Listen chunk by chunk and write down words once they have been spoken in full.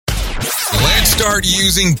Start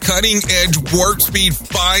using cutting-edge warp speed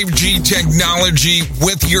 5G technology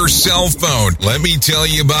with your cell phone. Let me tell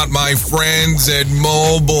you about my friends at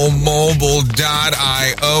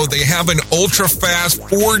MobileMobile.io. They have an ultra-fast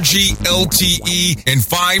 4G LTE and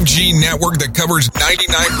 5G network that covers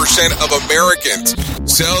 99% of Americans.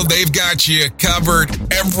 So they've got you covered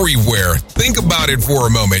everywhere. Think about it for a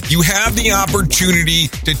moment. You have the opportunity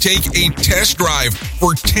to take a test drive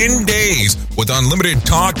for 10 days with unlimited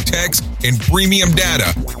talk, text, and premium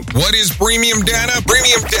data. What is premium data?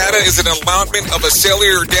 Premium data is an allotment of a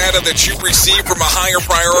cellular data that you receive from a higher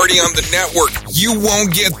priority on the network. You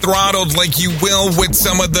won't get throttled like you will with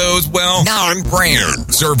some of those,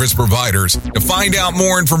 non-brand service providers. To find out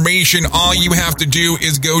more information, all you have to do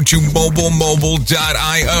is go to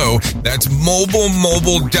MobileMobile.io. That's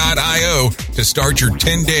MobileMobile.io to start your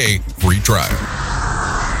 10-day free trial.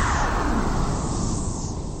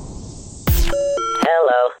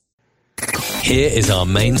 Here is our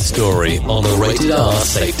main story on the Rated R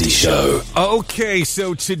Safety Show. Okay,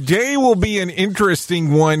 so today will be an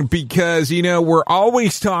interesting one because, we're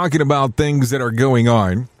always talking about things that are going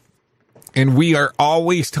on. And we are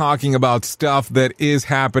always talking about stuff that is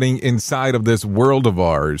happening inside of this world of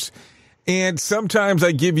ours. And sometimes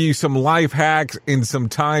I give you some life hacks, and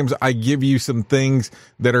sometimes I give you some things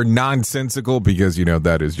that are nonsensical because,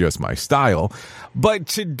 that is just my style. But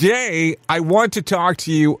today I want to talk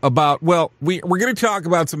to you about, we're going to talk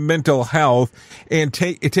about some mental health and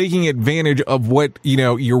taking advantage of what,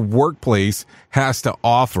 your workplace has to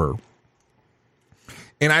offer.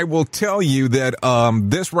 And I will tell you that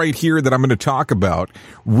this right here that I'm going to talk about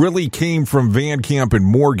really came from Van Camp and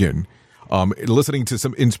Morgan. Listening to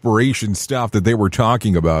some inspiration stuff that they were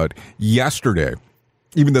talking about yesterday,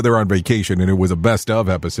 even though they're on vacation, and it was a best of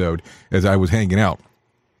episode as I was hanging out.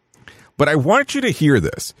 But I want you to hear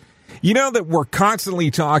this. That we're constantly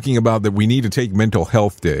talking about that we need to take mental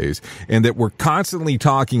health days, and that we're constantly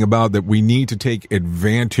talking about that we need to take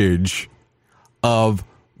advantage of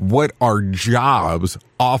what our jobs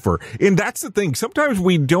offer. And that's the thing. Sometimes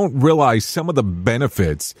we don't realize some of the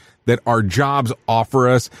benefits that our jobs offer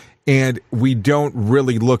us, and we don't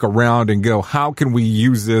really look around and go, how can we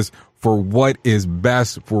use this for what is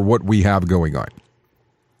best for what we have going on?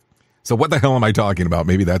 So what the hell am I talking about?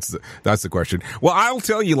 Maybe that's the question. Well, I'll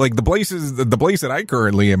tell you, like the place that I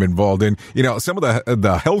currently am involved in, some of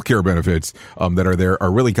the healthcare benefits that are there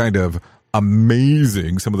are really kind of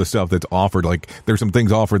amazing. Some of the stuff that's offered, like there's some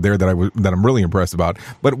things offered there that I'm really impressed about.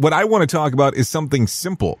 But what I want to talk about is something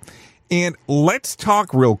simple. And let's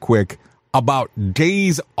talk real quick about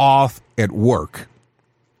days off at work.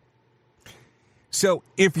 So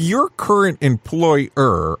if your current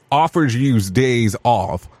employer offers you days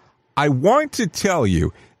off, I want to tell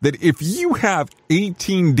you that if you have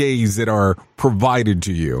 18 days that are provided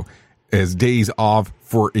to you as days off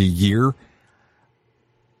for a year,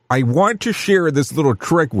 I want to share this little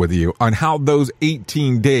trick with you on how those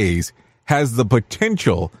 18 days has the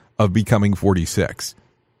potential of becoming 46.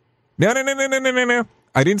 No.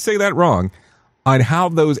 I didn't say that wrong. On how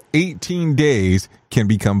those 18 days can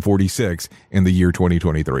become 46 in the year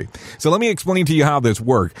 2023. So let me explain to you how this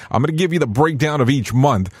works. I'm going to give you the breakdown of each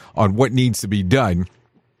month on what needs to be done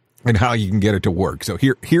and how you can get it to work. So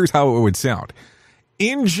here's how it would sound.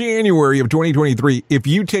 In January of 2023, if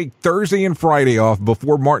you take Thursday and Friday off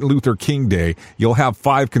before Martin Luther King Day, you'll have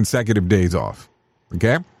 5 consecutive days off.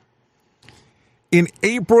 Okay? In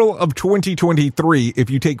April of 2023, if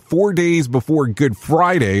you take 4 days before Good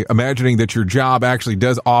Friday, imagining that your job actually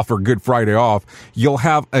does offer Good Friday off, you'll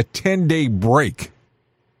have a 10-day break.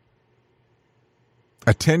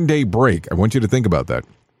 A 10-day break. I want you to think about that.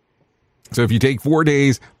 So if you take 4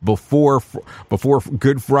 days before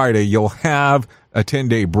Good Friday, you'll have a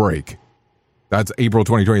 10-day break. That's April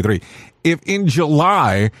 2023. If in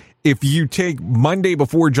July, if you take Monday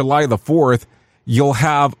before July the 4th, you'll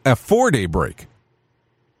have a 4-day break.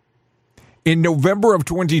 In November of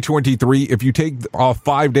 2023, if you take off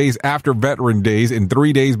 5 days after Veteran Days and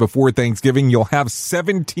 3 days before Thanksgiving, you'll have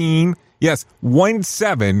 17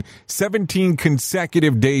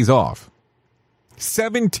 consecutive days off.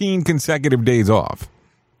 17 consecutive days off.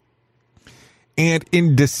 And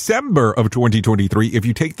in December of 2023, if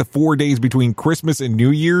you take the 4 days between Christmas and New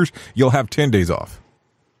Year's, you'll have 10 days off.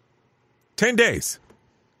 10 days.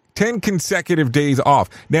 10 consecutive days off.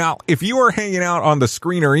 Now, if you are hanging out on the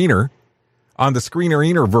Screener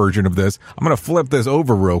version of this, I'm going to flip this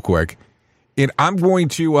over real quick, and I'm going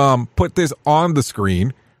to put this on the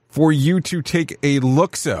screen for you to take a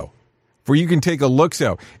look-so.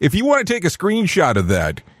 If you want to take a screenshot of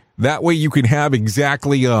that way you can have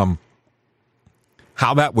exactly how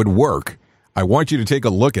that would work. I want you to take a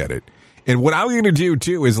look at it. And what I'm going to do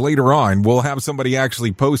too is later on, we'll have somebody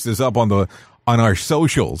actually post this up on our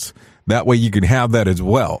socials. That way you can have that as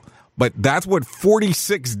well. But that's what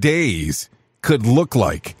 46 days could look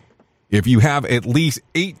like if you have at least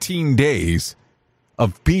 18 days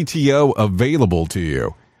of PTO available to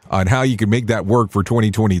you on how you can make that work for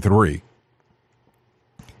 2023.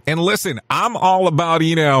 And listen, I'm all about,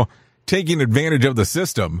 taking advantage of the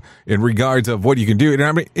system in regards of what you can do. And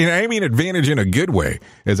I mean advantage in a good way,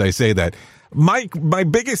 as I say that. My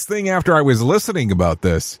biggest thing after I was listening about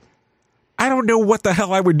this, I don't know what the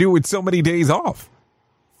hell I would do with so many days off.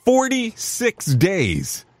 46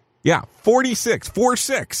 days. Yeah,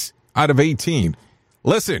 46 out of 18.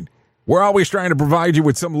 Listen, we're always trying to provide you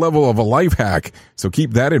with some level of a life hack, so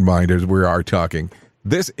keep that in mind as we are talking.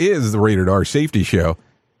 This is the Rated R Safety Show,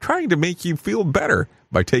 trying to make you feel better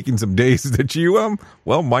by taking some days that you,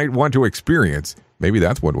 might want to experience. Maybe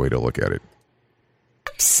that's one way to look at it.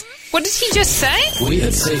 What did he just say? We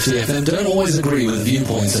at Safety FM don't always agree with the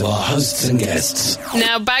viewpoints of our hosts and guests.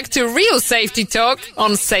 Now back to real safety talk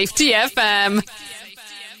on Safety FM.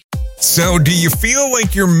 So do you feel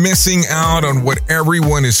like you're missing out on what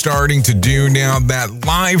everyone is starting to do now, that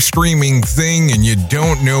live streaming thing, and you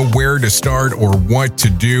don't know where to start or what to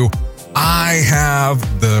do? I have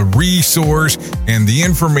the resource and the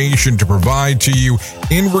information to provide to you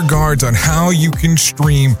in regards on how you can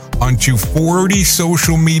stream onto 40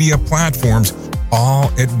 social media platforms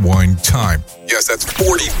all at one time. Yes, that's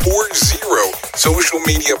 40 social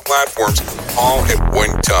media platforms all at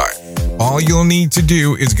one time. All you'll need to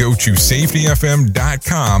do is go to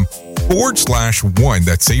safetyfm.com/1.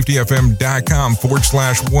 That's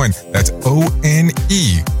safetyfm.com/1. That's ONE.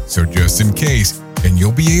 So just in case. And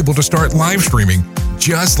you'll be able to start live streaming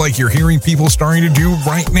just like you're hearing people starting to do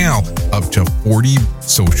right now, up to 40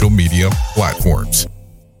 social media platforms.